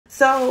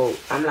So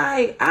I'm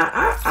like,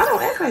 I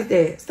don't act like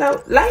that.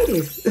 So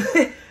ladies,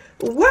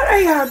 what are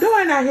y'all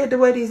doing out here the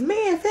way these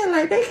men feel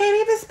like they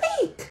can't even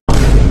speak?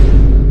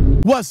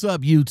 What's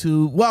up,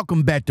 YouTube?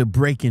 Welcome back to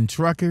Breaking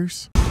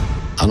Truckers.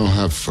 I don't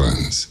have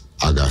friends.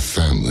 I got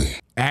family.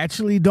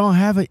 Actually don't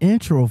have an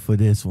intro for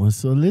this one,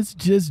 so let's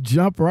just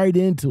jump right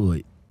into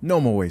it. No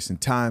more wasting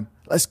time.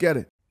 Let's get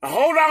it.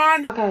 Hold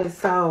on. Okay,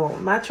 so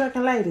my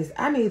trucking ladies,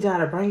 I need y'all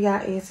to bring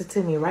y'all answer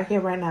to me right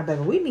here, right now,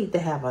 baby. We need to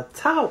have a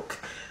talk.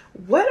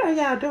 What are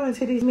y'all doing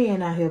to these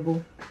men out here,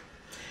 boo?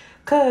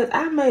 Because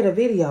I made a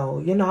video,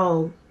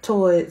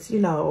 towards,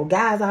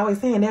 guys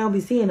always saying they don't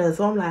be seeing us.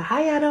 So I'm like,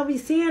 how y'all don't be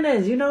seeing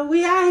us?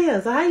 We out here.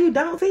 So how you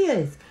don't see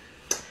us?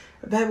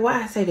 Baby,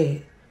 why I say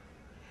that?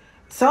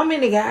 So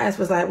many guys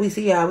was like, we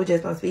see y'all, we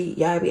just don't speak.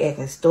 Y'all be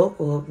acting stuck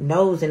up,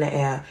 nose in the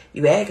air.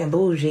 You acting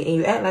bougie, and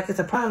you act like it's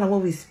a problem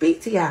when we speak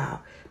to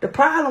y'all. The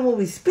problem when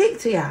we speak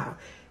to y'all.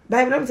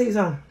 Baby, let me tell you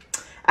something.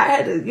 I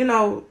had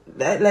to,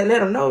 let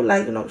them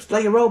know, slow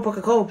your roll, book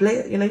a cold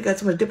play. You got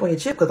too much dip on your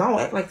chip, because I don't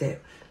act like that.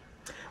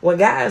 When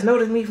guys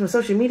notice me from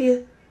social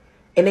media,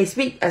 and they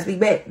speak, I speak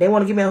back. They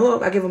want to give me a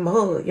hug, I give them a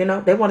hug,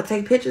 They want to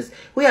take pictures.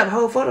 We have a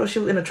whole photo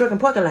shoot in a truck and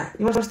parking lot.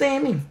 You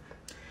understand me?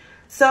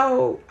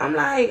 So, I'm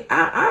like,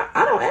 I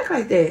don't act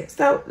like that.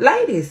 So,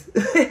 ladies,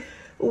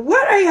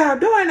 what are y'all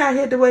doing out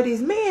here the way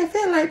these men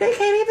feel like they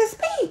can't even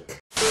speak?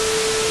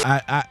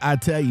 I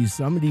tell you,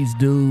 some of these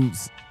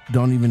dudes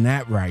don't even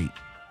act right,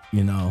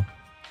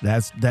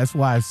 That's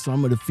why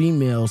some of the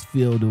females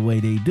feel the way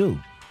they do.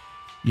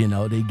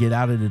 They get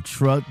out of the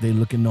truck, they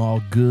looking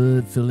all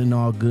good, feeling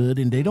all good,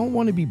 and they don't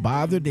want to be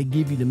bothered. They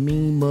give you the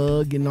mean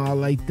mug and all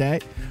like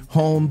that.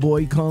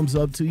 Homeboy comes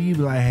up to you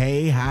like,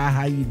 hey, hi,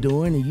 how you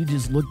doing? And you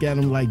just look at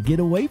him like, get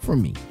away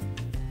from me.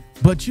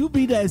 But you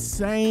be that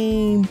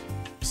same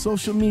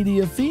social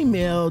media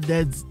female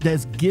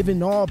that's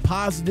giving all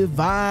positive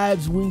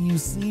vibes when you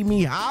see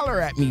me, holler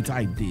at me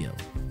type deal.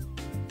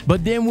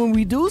 But then when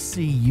we do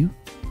see you,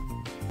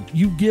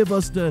 you give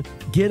us the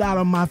get out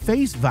of my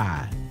face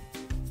vibe.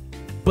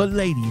 But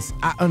ladies,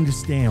 I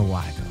understand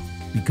why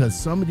though, because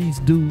some of these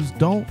dudes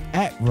don't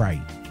act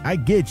right. I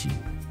get you.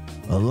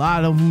 A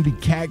lot of them be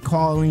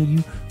catcalling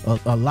you.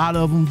 A lot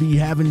of them be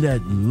having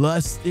that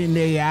lust in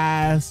their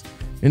eyes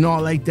and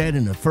all like that.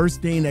 And the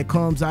first thing that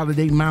comes out of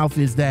their mouth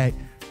is that,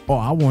 oh,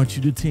 I want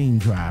you to team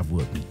drive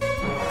with me.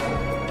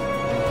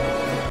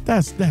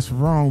 That's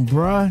wrong,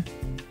 bruh.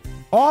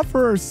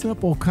 Offer a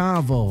simple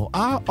convo.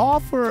 I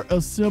offer a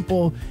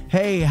simple,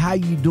 hey, how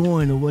you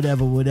doing, or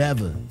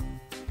whatever.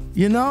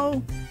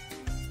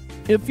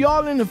 If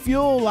y'all in the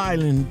fuel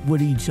island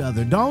with each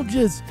other, don't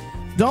just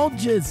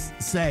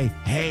say,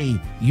 hey,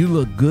 you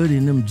look good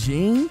in them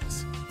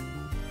jeans.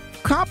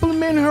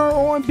 Compliment her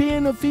on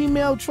being a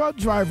female truck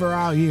driver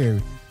out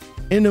here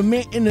in a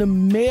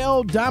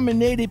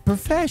male-dominated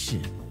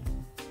profession.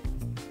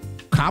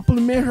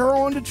 Compliment her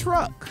on the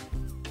truck.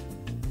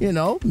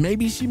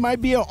 Maybe she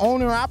might be an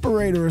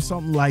owner-operator or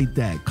something like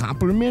that.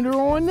 Compliment her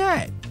on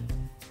that.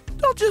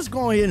 Don't just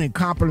go ahead and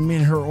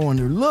compliment her on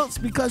her looks,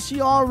 because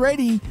she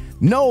already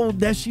knows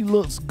that she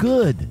looks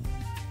good.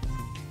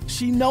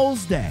 She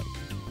knows that.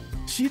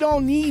 She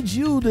don't need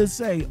you to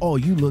say, oh,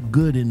 you look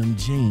good in them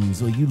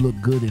jeans, or you look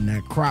good in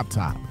that crop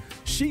top.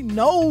 She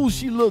knows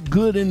she look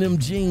good in them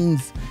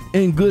jeans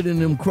and good in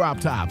them crop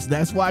tops.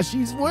 That's why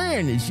she's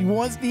wearing it. She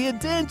wants the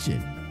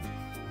attention.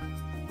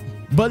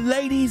 But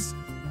ladies,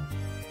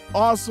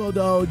 also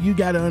though, you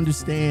got to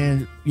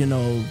understand,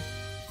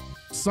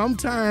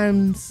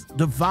 sometimes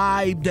the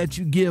vibe that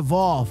you give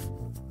off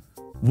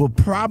will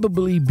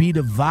probably be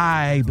the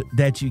vibe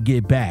that you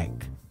get back.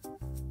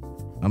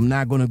 I'm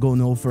not going to go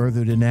no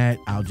further than that.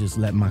 I'll just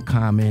let my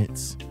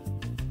comments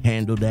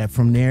handle that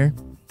from there.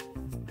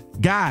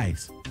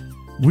 Guys,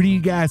 what do you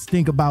guys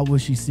think about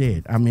what she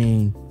said? I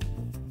mean,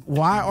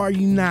 why are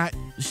you not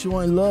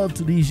showing love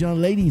to these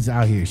young ladies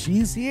out here?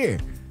 She's here.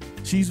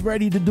 She's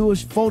ready to do a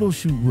photo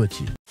shoot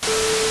with you.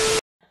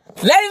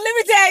 Ladies, let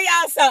me tell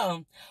y'all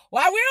something.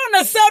 While we're on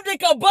the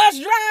subject of bus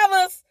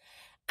drivers,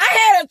 I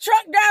had a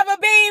truck driver,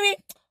 baby,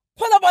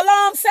 pull up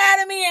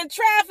alongside of me in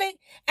traffic,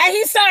 and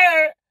he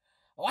said,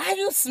 why are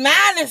you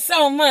smiling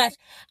so much?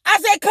 I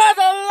said, because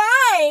of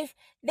life.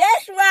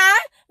 That's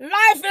right.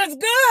 Life is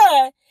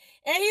good.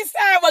 And he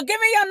said, well, give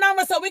me your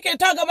number so we can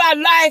talk about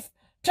life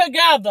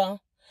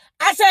together.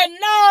 I said,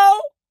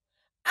 no,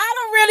 I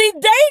don't really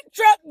date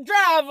truck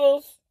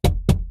drivers.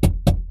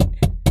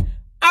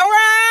 All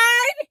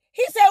right?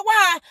 He said,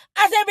 why?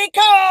 I said,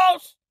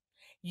 because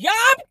y'all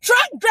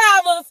truck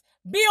drivers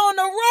be on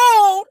the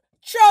road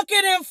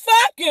trucking and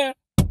fucking.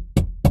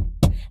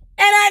 And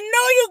I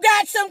know you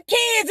got some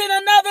kids in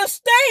another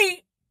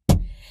state. And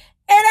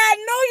I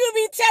know you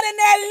be telling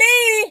that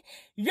lady,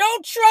 your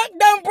truck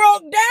done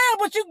broke down,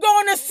 but you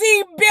going to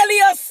see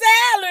Billy or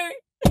Sally.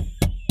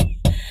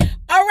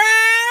 All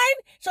right?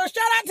 So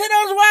shout out to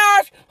those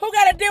wives who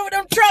got to deal with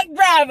them truck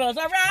drivers.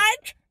 All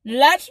right?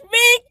 Let's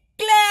be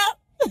clear.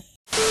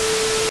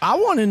 I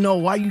want to know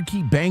why you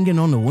keep banging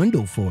on the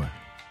window for.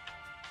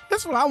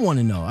 That's what I want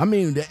to know. I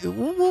mean,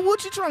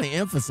 what you trying to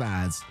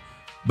emphasize?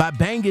 by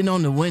banging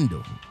on the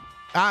window.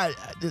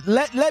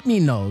 Let me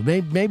know.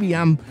 Maybe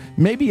I'm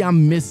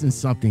missing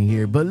something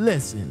here. But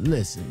listen,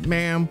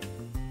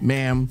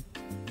 ma'am.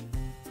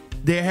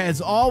 There has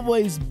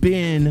always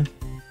been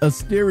a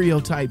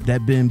stereotype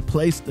that been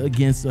placed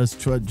against us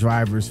truck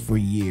drivers for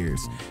years,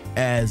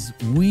 as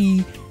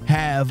we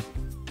have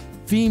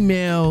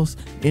females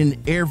in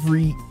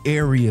every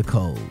area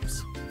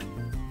codes.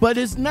 But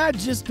it's not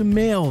just the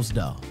males,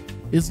 though.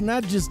 It's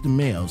not just the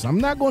males. I'm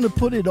not going to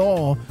put it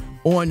all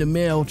on the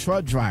male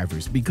truck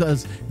drivers,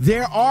 because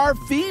there are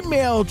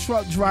female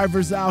truck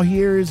drivers out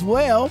here as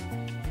well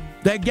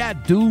that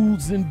got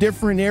dudes in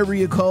different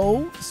area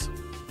codes.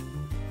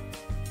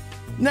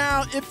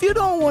 Now, if you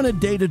don't want to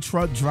date a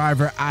truck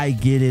driver, I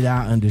get it,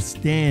 I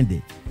understand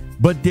it.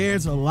 But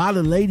there's a lot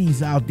of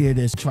ladies out there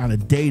that's trying to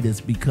date us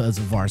because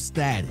of our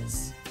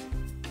status.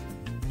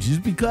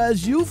 Just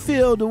because you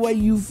feel the way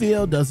you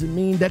feel doesn't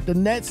mean that the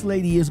next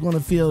lady is going to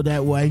feel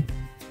that way.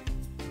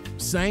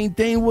 Same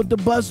thing with the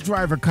bus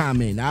driver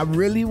comment. I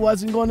really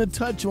wasn't going to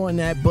touch on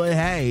that, but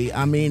hey,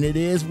 I mean, it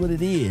is what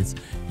it is.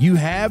 You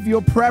have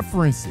your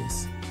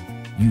preferences.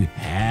 You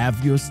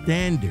have your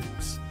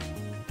standards.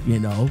 You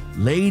know,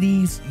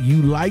 ladies,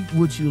 you like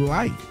what you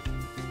like.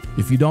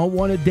 If you don't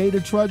want to date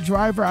a truck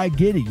driver, I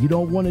get it. You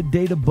don't want to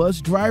date a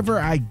bus driver,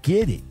 I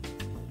get it.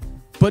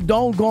 But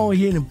don't go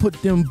ahead and put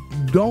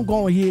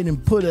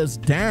us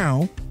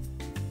down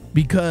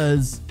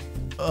because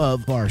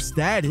of our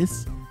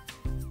status.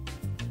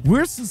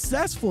 We're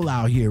successful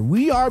out here.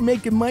 We are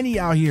making money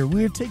out here.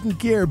 We're taking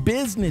care of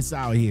business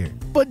out here.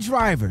 But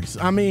drivers,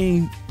 I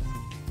mean,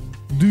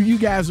 do you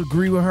guys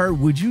agree with her?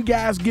 Would you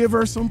guys give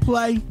her some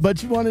play?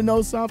 But you want to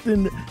know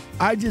something?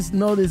 I just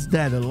noticed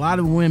that a lot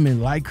of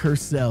women like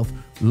herself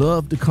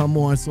love to come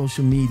on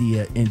social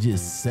media and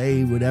just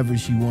say whatever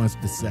she wants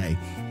to say,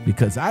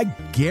 because I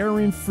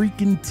guarantee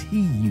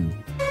you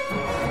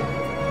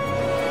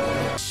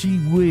she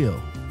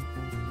will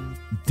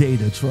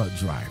date a truck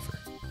driver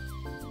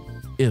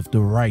if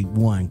the right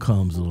one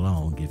comes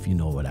along, if you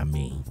know what I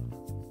mean.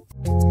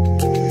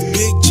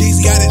 Big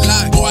G's got it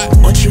locked, boy.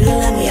 Want you to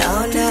love me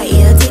all